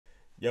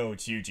Yo,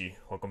 it's Yuji.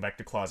 Welcome back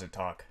to Closet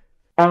Talk.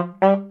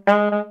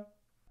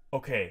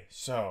 Okay,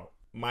 so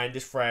mind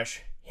is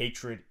fresh,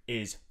 hatred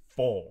is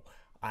full.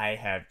 I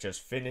have just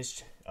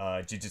finished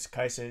Jujutsu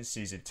Kaisen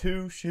Season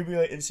 2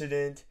 Shibuya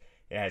Incident.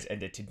 It has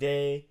ended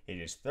today. It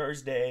is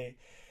Thursday.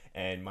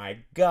 And my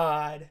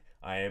god,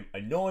 I am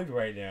annoyed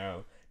right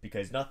now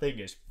because nothing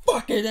is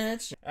fucking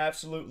answered.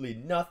 Absolutely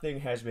nothing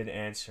has been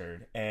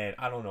answered. And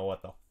I don't know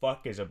what the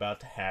fuck is about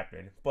to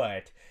happen.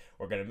 But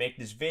we're going to make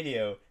this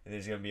video. And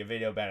there's going to be a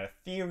video about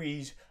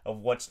theories of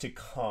what's to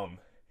come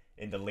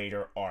in the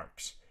later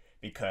arcs.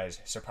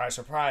 Because, surprise,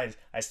 surprise,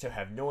 I still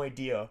have no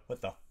idea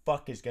what the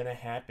fuck is gonna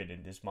happen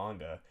in this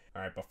manga.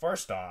 Alright, but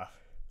first off,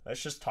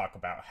 let's just talk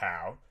about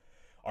how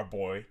our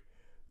boy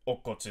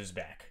Okotsu is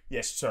back.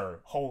 Yes, sir.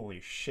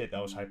 Holy shit,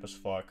 that was hype as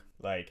fuck.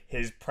 Like,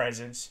 his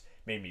presence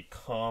made me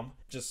calm.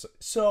 Just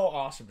so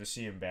awesome to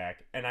see him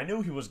back. And I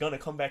knew he was gonna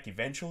come back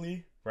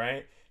eventually,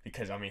 right?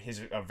 Because, I mean,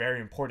 he's a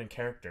very important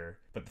character.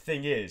 But the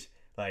thing is,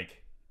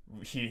 like,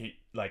 he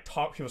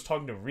was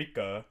talking to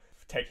Rika,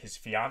 his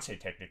fiance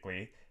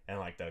technically, and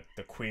like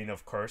the queen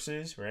of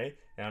curses, right?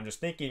 And I'm just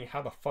thinking,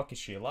 how the fuck is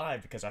she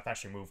alive? Because I thought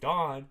she moved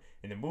on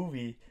in the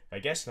movie. I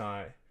guess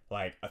not.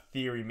 Like, a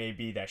theory may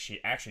be that she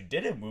actually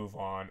didn't move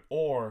on,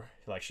 or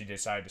like she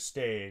decided to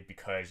stay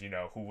because, you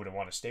know, who wouldn't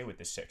want to stay with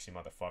this sexy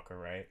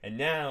motherfucker, right? And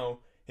now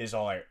he's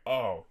all like,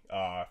 oh,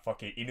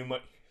 fucking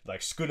Inumaki, like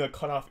Sukuna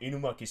cut off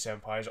Inumaki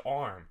senpai's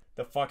arm.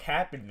 The fuck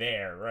happened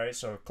there, right?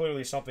 So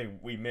clearly something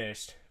we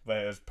missed, but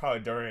it was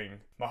probably during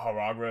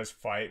Maharagura's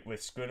fight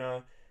with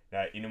Sukuna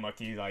that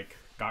Inumaki like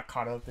got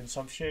caught up in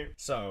some shit.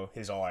 So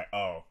he's all like,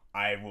 oh,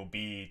 I will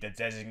be the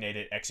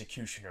designated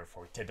executioner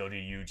for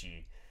Todori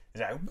Yuji.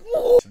 He's like,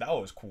 whoa! So that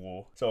was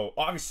cool. So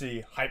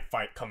obviously hype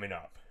fight coming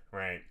up,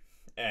 right?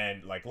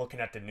 And like looking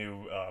at the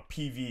new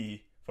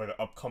PV for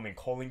the upcoming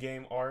Calling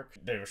Game arc,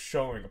 they were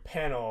showing a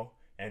panel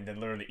and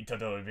then literally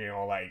Itadori being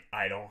all like,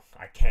 I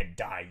can't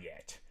die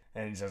yet.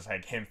 And it's just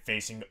like him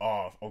facing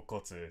off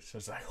Okotsu. So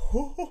it's like,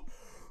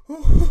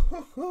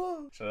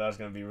 so that's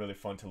gonna be really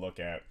fun to look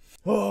at.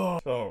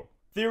 So,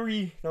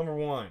 theory number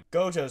one,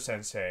 Gojo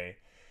Sensei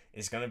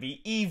is gonna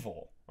be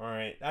evil.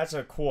 Alright, that's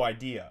a cool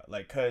idea.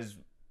 Like, cause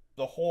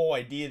the whole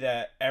idea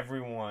that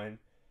everyone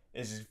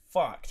is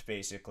fucked,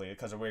 basically.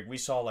 Because we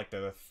saw like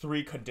the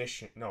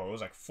it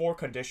was like 4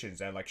 conditions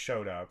that like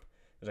showed up.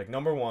 It was like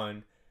number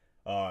one,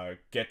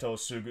 Geto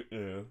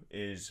Sugu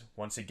is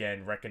once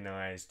again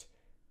recognized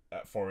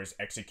for his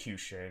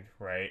execution,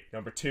 right?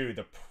 Number 2,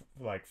 the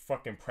like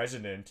fucking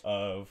president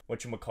of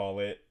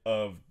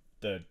of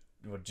the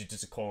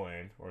Jujutsu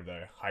Koen or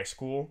the high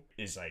school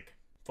is like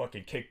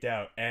fucking kicked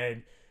out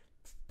and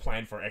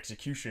planned for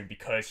execution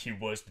because he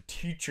was the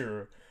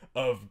teacher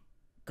of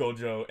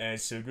Gojo and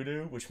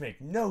Suguru, which make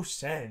no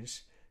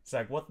sense. It's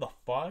like, what the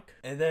fuck?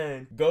 And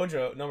then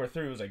Gojo, number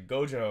 3 was like,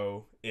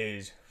 Gojo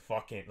is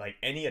fucking like,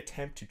 any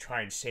attempt to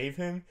try and save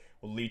him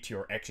will lead to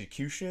your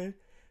execution.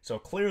 So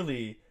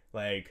clearly,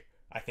 like,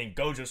 I think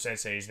Gojo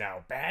Sensei is now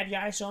a bad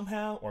guy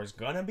somehow, or is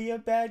gonna be a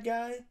bad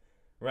guy,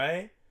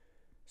 right?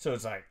 So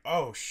it's like,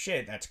 oh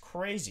shit, that's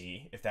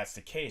crazy if that's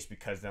the case,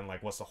 because then,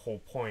 like, what's the whole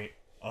point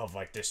of,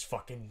 like, this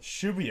fucking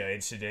Shibuya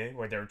incident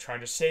where they're trying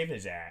to save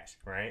his ass,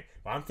 right?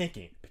 But I'm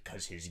thinking,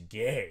 because he's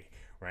gay,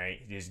 right?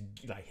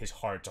 His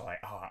heart's like,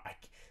 oh,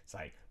 it's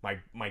like,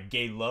 my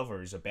gay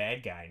lover is a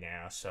bad guy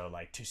now, so,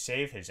 like, to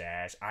save his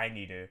ass, I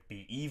need to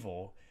be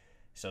evil.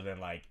 So then,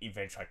 like,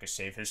 eventually I could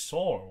save his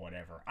soul or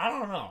whatever. I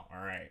don't know,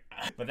 alright?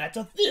 But that's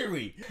a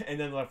theory! And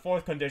then the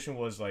 4th condition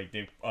was, like,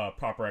 the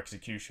proper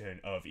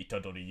execution of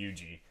Itadori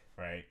Yuji,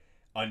 right?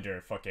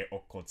 Under fucking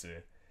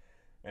Okotsu.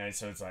 And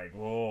so it's like,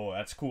 whoa,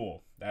 that's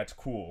cool. That's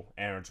cool.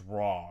 And it's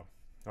raw.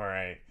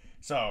 Alright?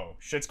 So,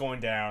 shit's going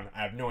down.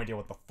 I have no idea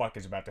what the fuck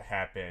is about to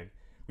happen.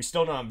 We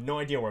still don't have no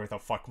idea where the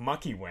fuck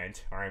Maki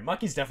went. Alright?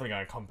 Maki's definitely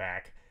gonna come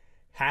back.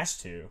 Has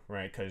to,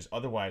 right? Because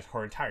otherwise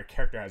her entire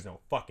character has no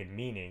fucking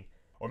meaning.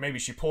 Or maybe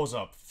she pulls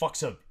up,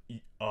 fucks up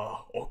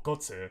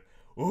Okotsu.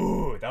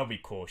 Ooh, that would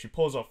be cool. She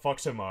pulls up,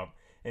 fucks him up,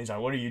 and is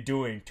like, what are you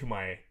doing to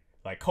my,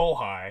 like,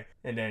 kohai?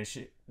 And then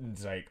she's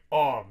like,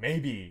 oh,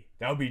 maybe.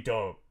 That would be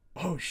dope.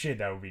 Oh, shit,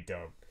 that would be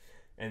dope.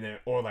 And then,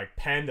 or, like,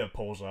 Panda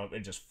pulls up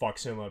and just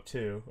fucks him up,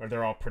 too. Or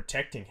they're all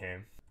protecting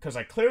him. Because,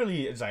 like,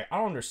 clearly, it's like, I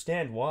don't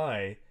understand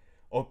why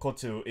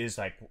Okotsu is,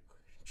 like,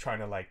 trying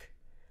to, like,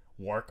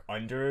 work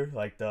under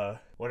like the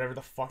whatever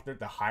the fuck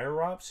the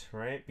higher ups,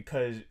 right?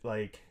 Because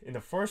like in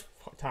the first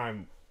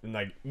time in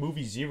like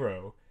movie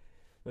 0,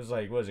 it was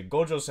like, what was it,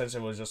 Gojo Sensei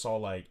was just all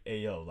like, hey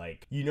yo,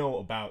 like, you know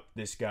about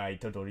this guy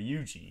Todori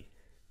Yuji. It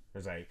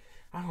was like,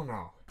 I don't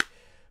know.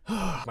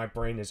 My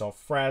brain is all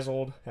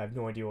frazzled. I have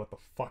no idea what the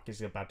fuck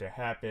is about to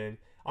happen.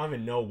 I don't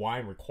even know why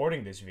I'm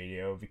recording this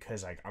video,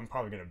 because like I'm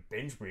probably gonna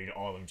binge read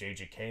all of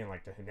JJK in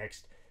like the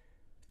next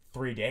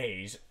 3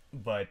 days.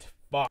 But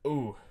fuck.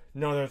 Ooh,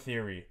 another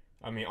theory.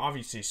 I mean,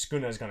 obviously,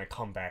 Sukuna is gonna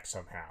come back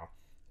somehow.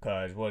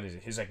 Because, what is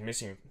it? He's, like,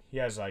 missing... He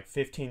has, like,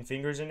 15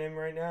 fingers in him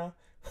right now?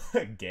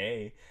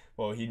 Gay.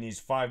 Well, he needs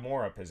 5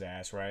 more up his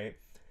ass, right?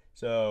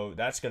 So,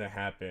 that's gonna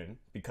happen.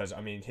 Because, I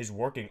mean, he's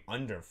working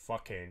under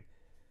fucking...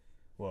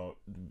 well,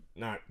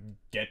 not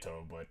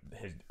Geto, but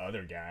his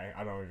other guy.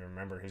 I don't even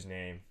remember his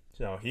name.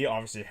 So he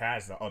obviously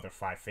has the other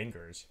 5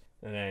 fingers.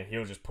 And then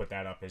he'll just put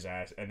that up his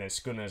ass, and then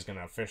Skuna's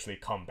gonna officially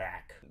come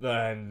back.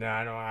 Then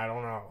I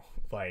don't know.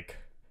 Like,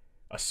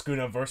 a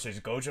Skuna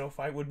versus Gojo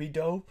fight would be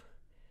dope,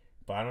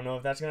 but I don't know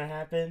if that's gonna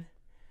happen.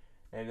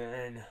 And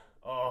then,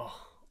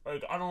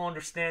 like, I don't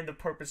understand the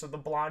purpose of the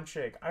blonde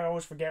chick. I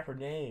always forget her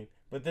name.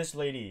 But this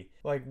lady,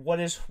 like,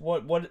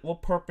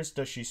 what purpose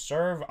does she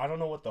serve? I don't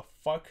know what the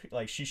fuck.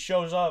 Like, she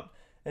shows up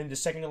in the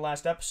second to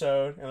last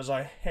episode and was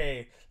like,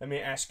 hey, let me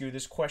ask you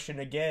this question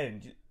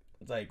again.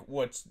 Like,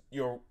 what's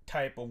your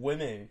type of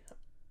women?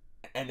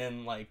 And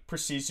then, like,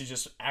 proceeds to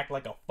just act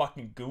like a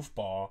fucking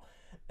goofball.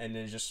 And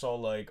then just so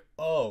like,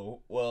 oh,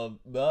 well,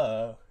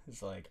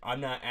 it's like, I'm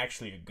not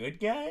actually a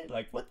good guy?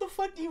 Like, what the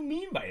fuck do you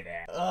mean by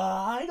that?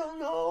 I don't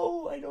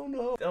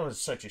know. That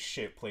was such a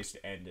shit place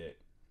to end it.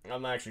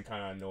 I'm actually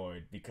kind of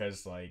annoyed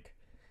because, like,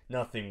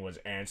 nothing was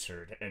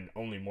answered and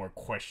only more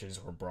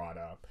questions were brought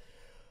up.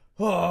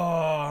 Oh,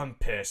 I'm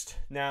pissed.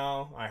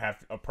 Now I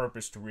have a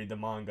purpose to read the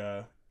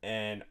manga,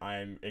 and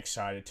I'm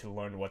excited to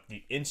learn what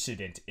the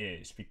incident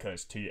is,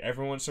 because to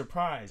everyone's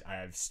surprise, I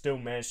have still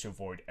managed to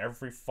avoid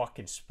every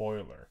fucking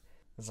spoiler.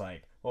 It's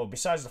like, well,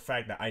 besides the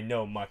fact that I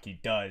know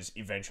Maki does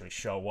eventually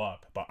show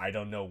up, but I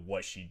don't know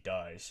what she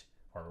does,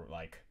 or,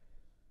 like,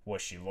 what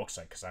she looks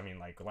like, because, I mean,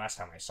 like, last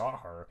time I saw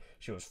her,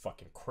 she was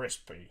fucking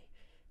crispy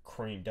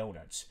cream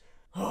donuts.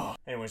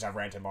 Anyways, I've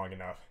ranted long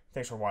enough.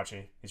 Thanks for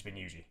watching. It's been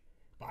Yuji.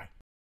 Bye.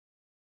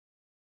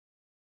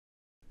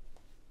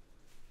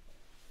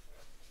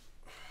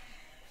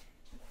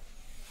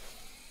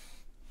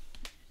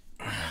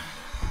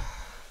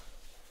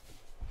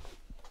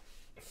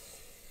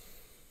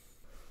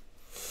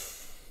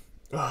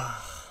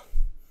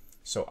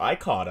 So I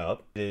caught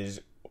up. It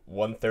is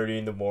 1:30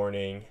 in the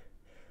morning.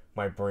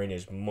 My brain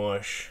is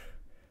mush.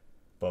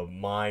 But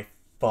my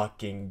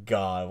fucking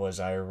god, was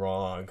I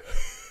wrong.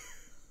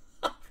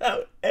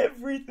 About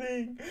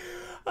everything.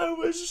 I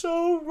was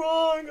so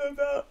wrong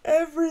about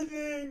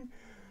everything.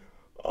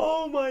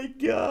 Oh my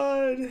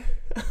god.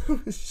 I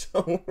was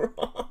so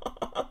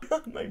wrong.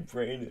 My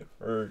brain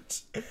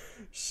hurts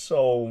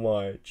so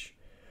much.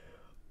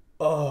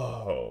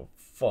 Oh,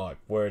 fuck.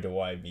 Where do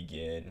I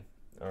begin?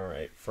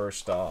 Alright,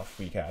 first off,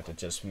 we got to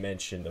just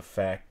mention the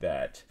fact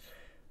that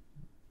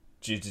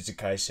Jujutsu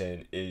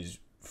Kaisen is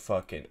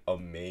fucking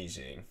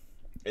amazing.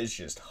 It's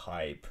just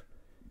hype.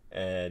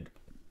 And,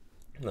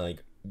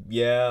 like,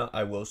 yeah,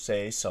 I will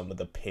say some of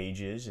the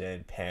pages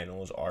and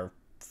panels are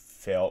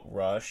felt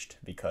rushed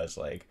because,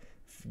 like,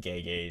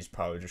 Gege is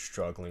probably just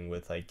struggling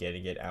with, like,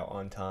 getting it out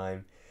on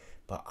time.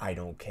 But I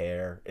don't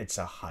care. It's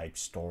a hype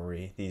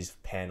story. These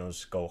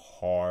panels go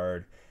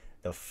hard.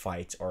 The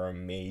fights are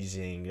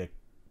amazing.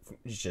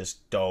 It's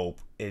just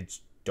dope.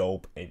 It's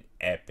dope and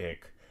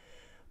epic.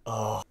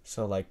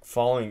 So, like,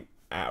 following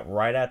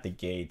right at the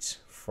gates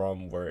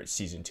from where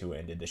season 2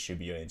 ended, the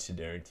Shibuya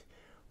incident,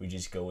 we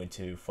just go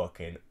into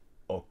fucking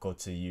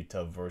Okotsu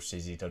Yuta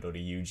versus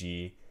Itadori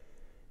Yuji,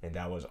 and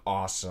that was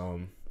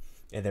awesome.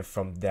 And then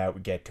from that,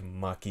 we get to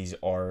Maki's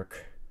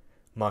arc.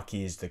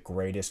 Maki is the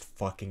greatest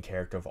fucking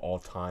character of all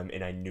time,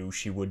 and I knew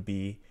she would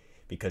be,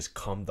 because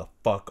come the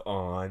fuck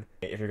on.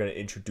 If you're gonna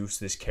introduce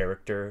this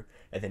character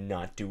and then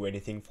not do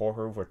anything for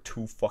her for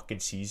 2 fucking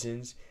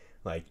seasons,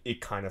 like,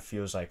 it kind of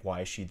feels like,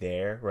 why is she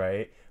there,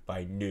 right? But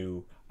I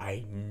knew,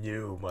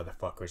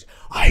 motherfuckers,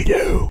 I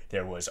knew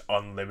there was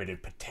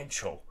unlimited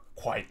potential,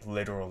 quite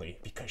literally,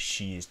 because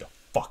she is the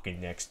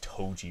fucking next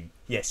Toji.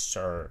 Yes,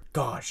 sir.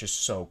 God, she's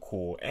so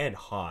cool and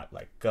hot.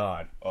 Like,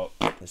 God, oh,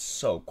 it's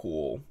so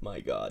cool. My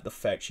God, the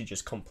fact she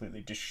just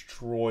completely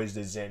destroys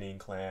the Zenin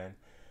clan.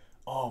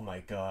 Oh my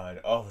god.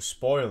 Oh,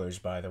 spoilers,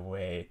 by the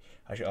way.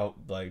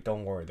 Like,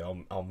 don't worry,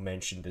 I'll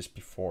mention this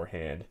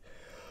beforehand.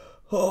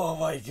 Oh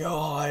my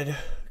god.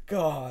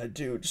 God,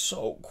 dude,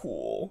 so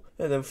cool.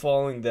 And then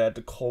following that,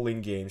 the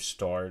calling game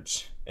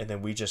starts. And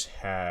then we just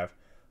have,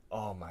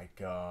 oh my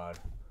god.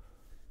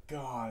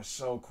 God,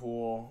 so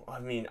cool. I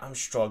mean, I'm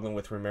struggling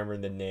with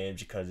remembering the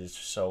names because it's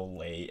so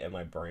late and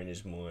my brain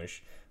is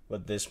mush.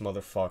 But this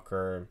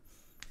motherfucker,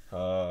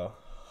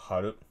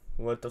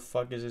 what the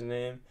fuck is his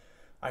name?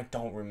 I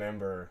don't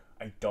remember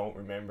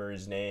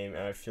his name,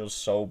 and I feel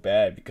so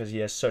bad because he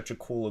has such a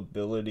cool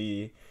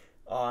ability.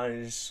 Oh,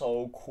 it's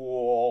so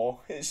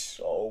cool. It's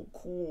so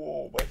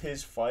cool. But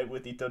his fight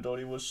with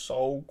Itadori was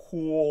so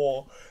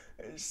cool.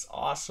 It's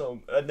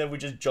awesome. And then we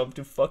just jump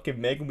to fucking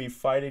Megumi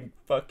fighting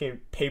fucking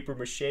paper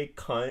mache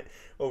cunt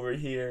over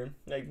here.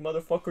 Like,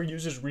 motherfucker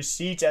uses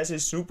receipts as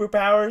his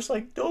superpowers.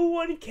 Like, no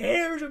one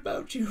cares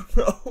about you,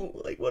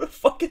 bro. Like, what a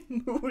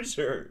fucking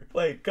loser.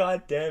 Like,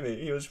 god damn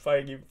it. He was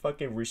fighting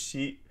fucking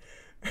receipt.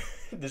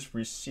 This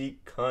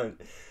receipt cunt.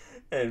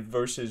 And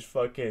versus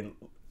fucking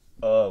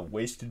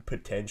wasted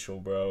potential,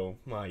 bro.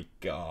 My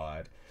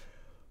god.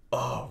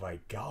 Oh my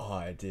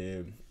god,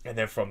 dude. And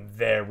then from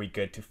there we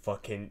get to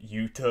fucking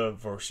Yuta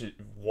versus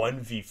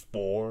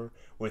 1v4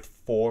 with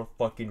 4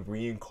 fucking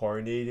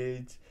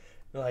reincarnated.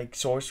 like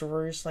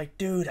sorcerers. Like,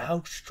 dude,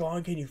 how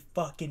strong can you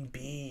fucking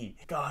be?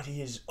 God,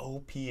 he is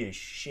OP as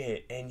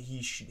shit, and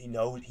he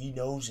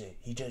knows it.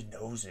 He just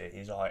knows it.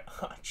 He's all like,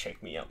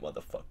 check me out,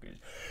 motherfuckers.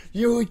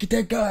 You get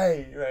that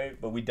guy, right?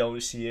 But we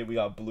don't see it. We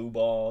got blue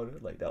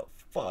balled. Like that.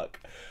 Fuck.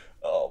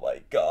 Oh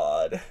my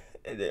god.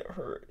 And it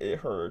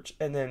hurts.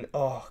 And then,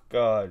 oh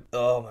god,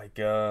 oh my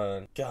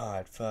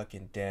god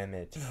fucking damn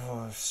it.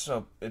 Oh,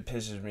 so it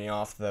pisses me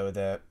off though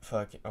that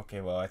fucking, okay,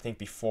 well, I think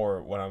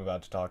before what I'm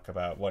about to talk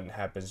about, what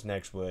happens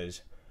next was,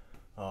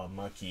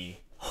 Maki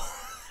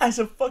has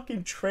a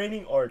fucking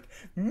training arc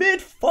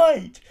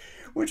mid-fight,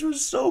 which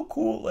was so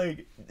cool.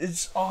 Like,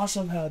 it's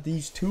awesome how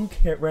these two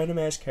random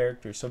ass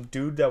characters, some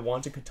dude that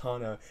wants a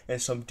katana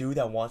and some dude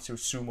that wants to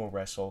sumo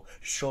wrestle,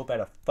 show up out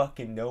of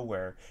fucking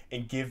nowhere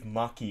and give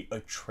Maki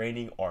a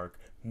training arc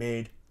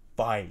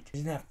mid-fight.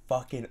 Isn't that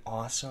fucking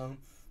awesome?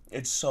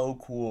 It's so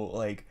cool.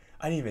 Like,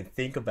 I didn't even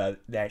think about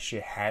that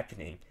shit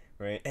happening,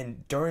 right?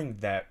 And during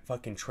that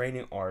fucking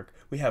training arc,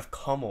 we have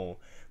Kummel,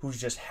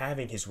 who's just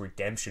having his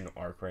redemption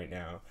arc right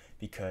now,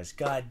 because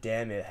god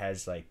damn it,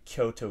 has like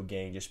Kyoto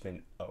Gang just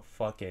been a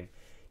fucking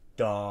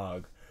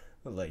dog,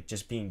 like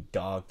just being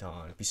dogged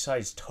on.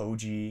 Besides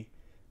Toji,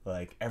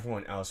 like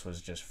everyone else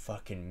was just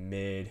fucking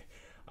mid.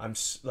 I'm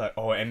like,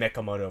 oh, and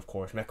Mekamoto, of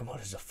course.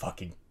 Mekamoto's a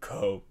fucking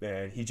goat,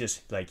 man. He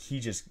just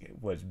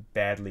was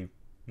badly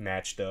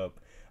matched up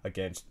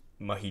against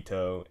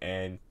Mahito,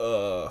 and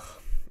I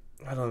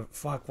don't,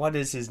 fuck, what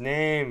is his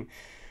name?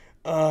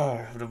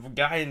 The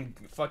guy in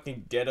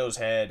fucking Ghetto's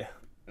head.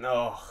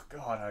 Oh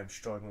god, I'm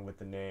struggling with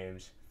the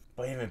names.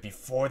 But even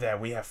before that,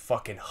 we have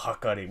fucking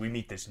Hakari. We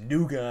meet this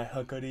new guy,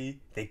 Hakari,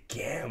 the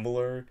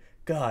gambler.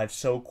 God,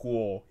 so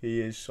cool. He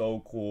is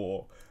so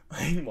cool.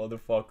 Like,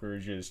 motherfucker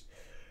is just,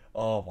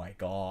 oh my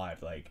god,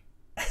 like,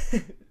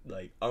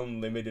 like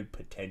unlimited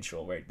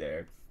potential right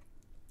there.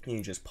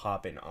 He's just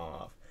popping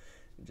off.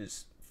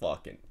 Just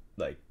fucking,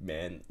 like,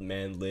 man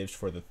lives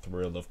for the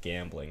thrill of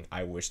gambling.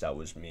 I wish that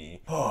was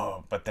me.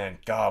 Oh, but then,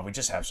 god, we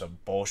just have some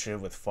bullshit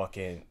with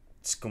fucking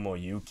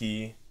Tsukumo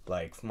Yuki.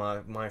 Like,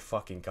 my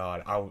fucking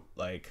god,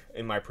 like,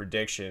 in my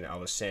prediction, I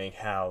was saying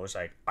how, I was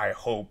like, I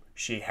hope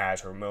she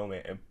has her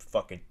moment and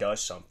fucking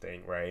does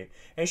something, right?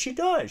 And she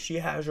does. She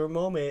has her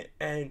moment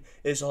and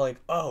is like,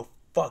 oh,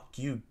 fuck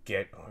you,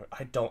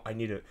 I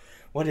need to,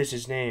 what is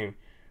his name?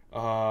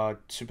 What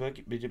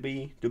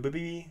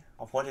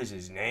is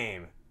his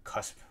name?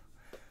 Cusp.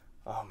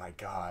 Oh my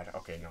god.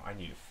 Okay, no, I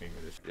need to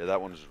figure this. Yeah,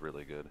 that one's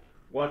really good.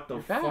 What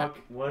the fuck?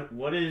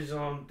 What is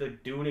the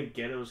dude in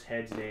Ghetto's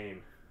head's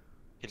name?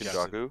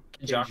 Kenjaku?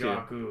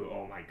 Kenjaku.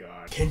 Oh my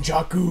god.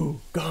 Kenjaku.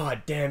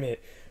 God damn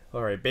it.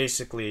 Alright,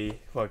 basically,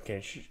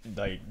 fucking,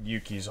 like,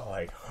 Yuki's all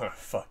like,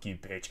 fuck you,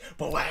 bitch.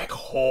 Black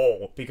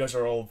hole! Because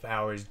her old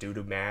powers due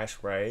to mass,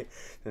 right?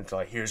 And it's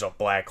like, here's a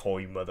black hole,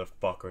 you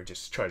motherfucker.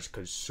 Just tries to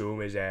consume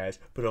his ass.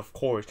 But of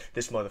course,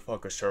 this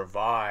motherfucker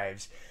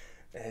survives.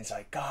 And it's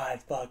like,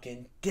 god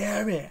fucking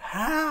damn it,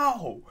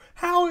 how?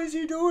 How is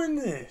he doing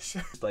this?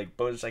 But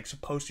it's like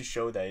supposed to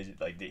show that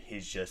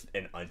he's just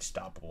an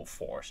unstoppable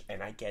force.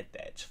 And I get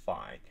that, it's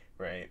fine,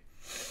 right?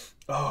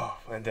 Oh,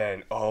 and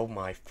then, oh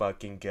my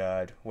fucking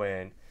god,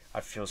 when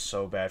I feel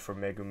so bad for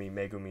Megumi.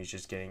 Megumi's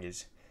just getting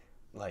his,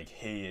 like,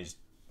 his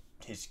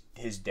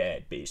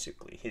dead,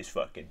 basically. His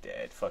fucking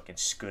dead. Fucking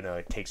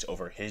Sukuna takes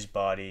over his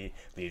body,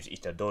 leaves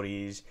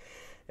Itadori's,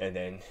 and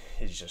then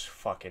he's just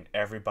fucking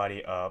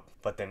everybody up.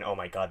 But then, oh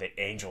my god, the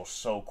angel's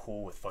so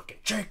cool with fucking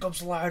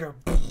Jacob's ladder,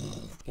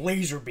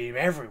 laser beam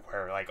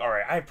everywhere. Like,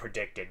 alright, I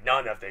predicted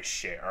none of this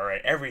shit,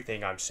 alright?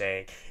 Everything I'm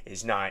saying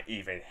is not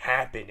even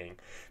happening.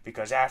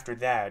 Because after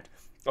that,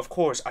 of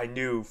course, I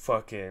knew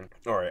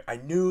I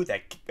knew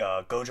that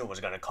Gojo was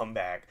gonna come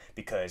back.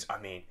 Because, I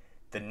mean,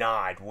 the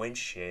nod, win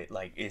shit,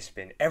 like, it's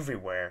been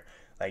everywhere.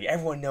 Like,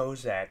 everyone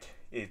knows that.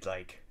 It's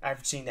like,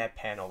 I've seen that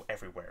panel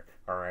everywhere,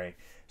 alright?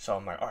 So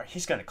I'm like, alright,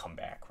 he's gonna come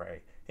back,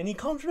 right? And he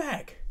comes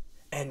back.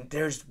 And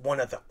there's one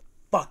of the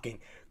fucking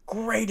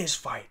greatest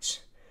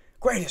fights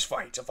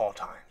of all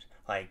times.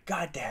 Like,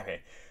 god damn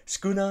it.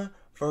 Sukuna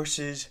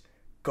versus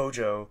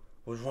Gojo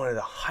was one of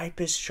the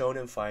hypest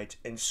shonen fights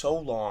in so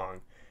long.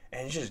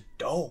 And it's just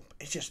dope.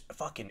 It's just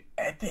fucking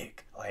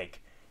epic.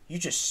 Like, you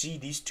just see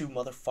these two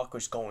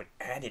motherfuckers going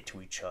at it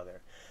to each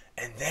other.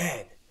 And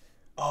then,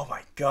 oh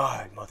my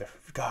god,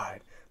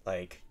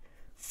 like,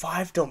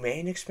 5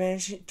 domain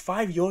expansion,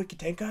 5 Yoiki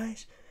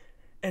Tenkais,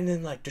 and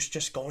then, like,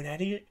 just going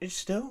at it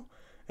still,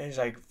 and it's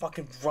like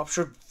fucking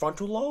ruptured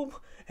frontal lobe,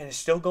 and it's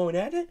still going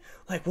at it.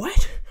 Like,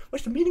 what?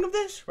 What's the meaning of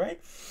this, right?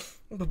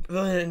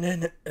 And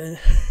then,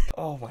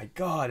 oh my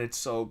god, it's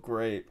so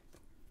great.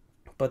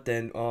 But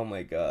then, oh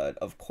my god,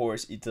 of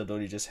course,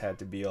 Itadori just had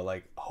to be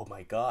like, oh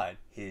my god,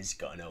 he's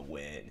gonna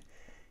win.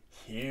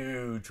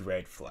 Huge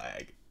red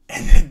flag.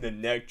 And then the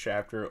next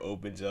chapter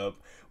opens up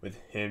with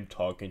him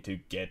talking to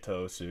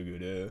Geto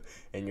Suguru,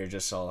 and you're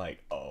just all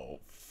like, oh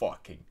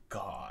fucking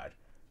god.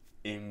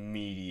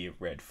 Immediate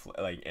red flag.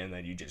 Like, and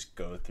then you just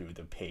go through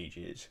the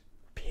page,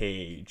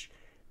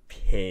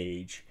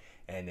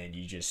 and then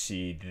you just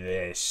see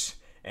this,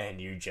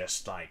 and you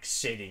just like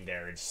sitting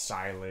there in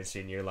silence,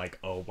 and you're like,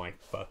 oh my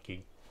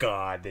fucking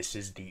god, this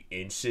is the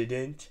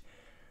incident.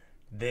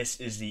 This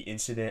is the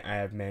incident I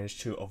have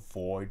managed to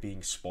avoid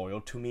being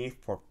spoiled to me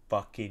for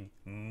fucking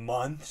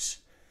months.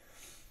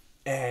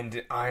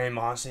 And I am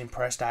honestly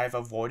impressed I've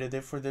avoided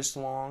it for this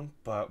long,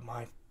 but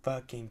my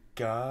fucking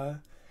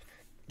god.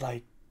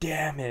 Like,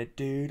 damn it,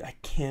 dude. I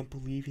can't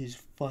believe he's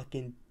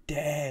fucking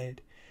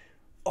dead.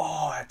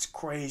 Oh, that's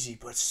crazy,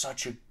 but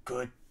such a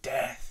good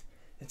death.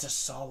 It's a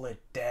solid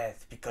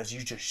death because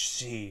you just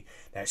see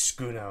that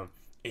Sukuna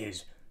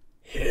is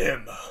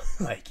him.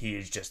 Like, he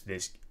is just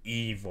this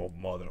evil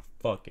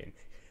motherfucking,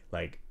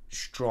 like,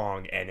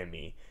 strong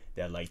enemy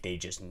that, like, they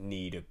just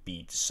need to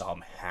beat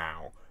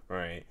somehow,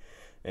 right?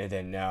 And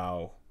then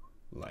now,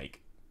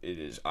 like,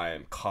 I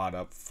am caught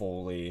up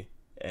fully,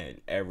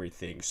 and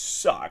everything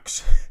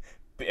sucks,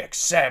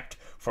 except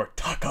for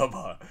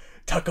Takaba.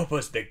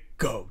 Takaba's the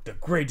GOAT, the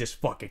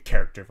greatest fucking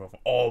character of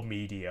all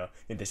media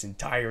in this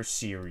entire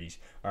series,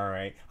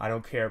 alright? I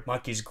don't care,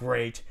 Maki's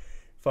great,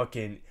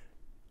 fucking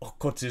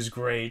Okotsu's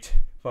great,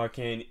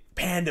 fucking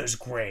Panda's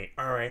great,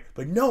 alright?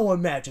 But no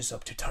one matches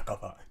up to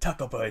Takaba.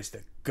 Takaba is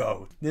the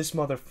GOAT. This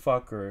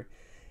motherfucker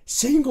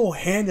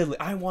single-handedly,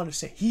 I want to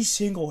say, he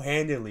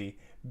single-handedly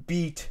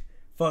beat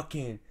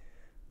fucking,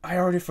 I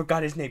already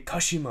forgot his name,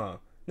 Kashima.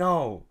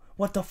 No,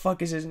 what the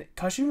fuck is his name?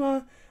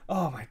 Kashima?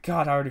 Oh my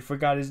god, I already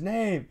forgot his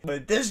name.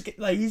 But this,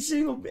 like,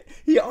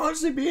 he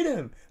honestly beat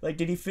him. Like,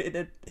 did he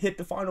hit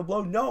the final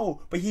blow?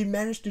 No, but he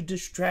managed to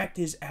distract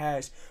his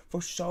ass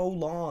for so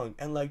long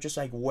and, like, just,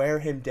 like, wear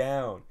him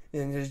down.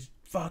 And just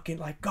fucking,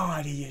 like,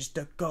 god, he is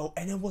the GOAT.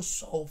 And it was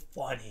so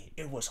funny.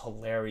 It was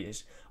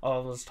hilarious. I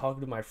was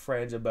talking to my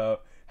friends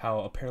about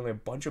how apparently a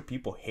bunch of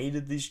people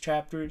hated these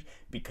chapters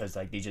because,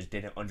 like, they just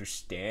didn't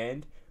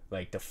understand,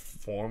 like, the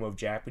form of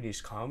Japanese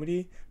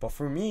comedy. But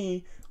for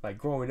me, like,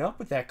 growing up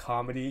with that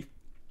comedy,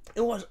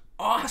 it was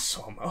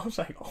awesome. I was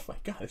like, oh my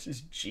god, this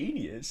is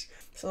genius.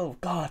 So,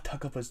 god,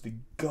 Takaba's the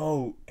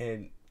GOAT,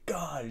 and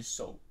god, is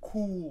so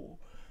cool.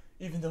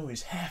 Even though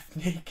he's half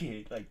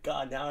naked. Like,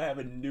 god, now I have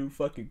a new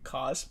fucking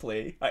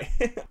cosplay.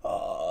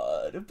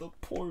 The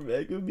poor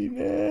Megumi,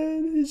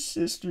 man. His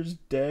sister's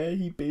dead.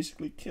 He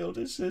basically killed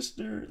his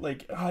sister.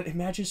 Like, god,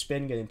 imagine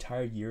spending an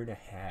entire year and a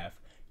half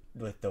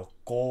with the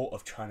goal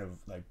of trying to,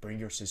 like, bring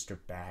your sister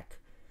back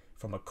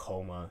from a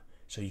coma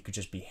so you could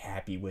just be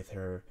happy with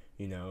her,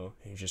 you know,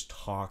 and you're just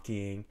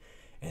talking.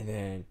 And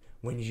then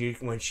when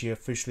she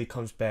officially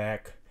comes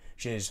back,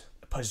 she's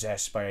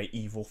possessed by an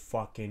evil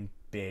fucking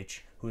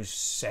bitch who's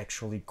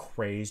sexually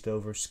crazed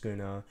over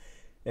Sukuna,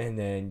 and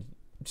then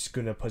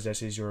Sukuna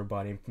possesses your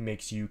body and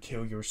makes you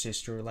kill your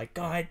sister. Like,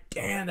 god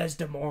damn, that's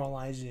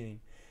demoralizing.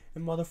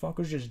 And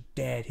motherfucker's just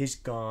dead. He's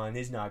gone.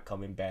 He's not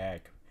coming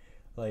back.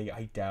 Like,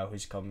 I doubt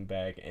he's coming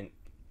back, and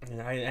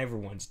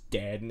everyone's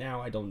dead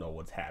now. I don't know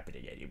what's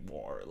happening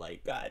anymore.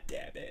 Like, god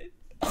damn it.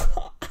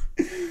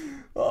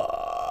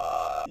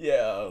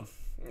 Yeah.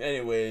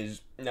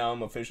 Anyways, now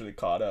I'm officially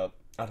caught up.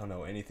 I don't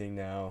know anything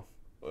now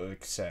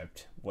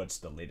except what's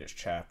the latest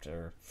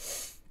chapter.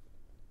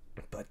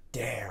 But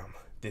damn,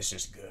 this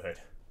is good.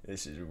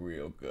 This is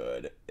real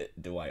good.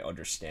 Do I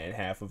understand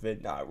half of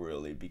it? Not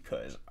really,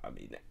 because, I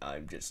mean,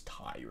 I'm just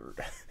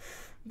tired.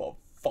 But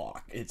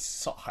fuck, it's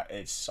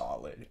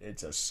solid.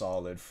 It's a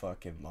solid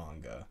fucking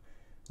manga.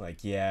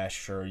 Like, yeah,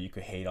 sure, you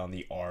could hate on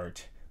the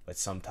art, but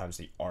sometimes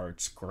the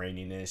art's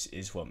graininess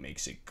is what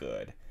makes it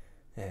good.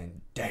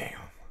 And damn.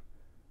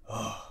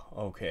 Oh,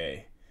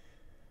 okay.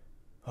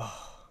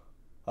 Oh,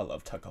 I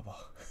love Takaba.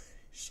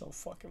 He's so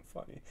fucking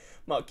funny.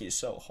 Maki is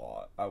so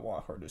hot. I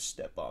want her to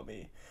step on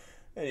me.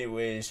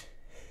 Anyways,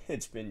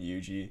 it's been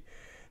Yuji.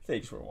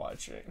 Thanks for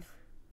watching.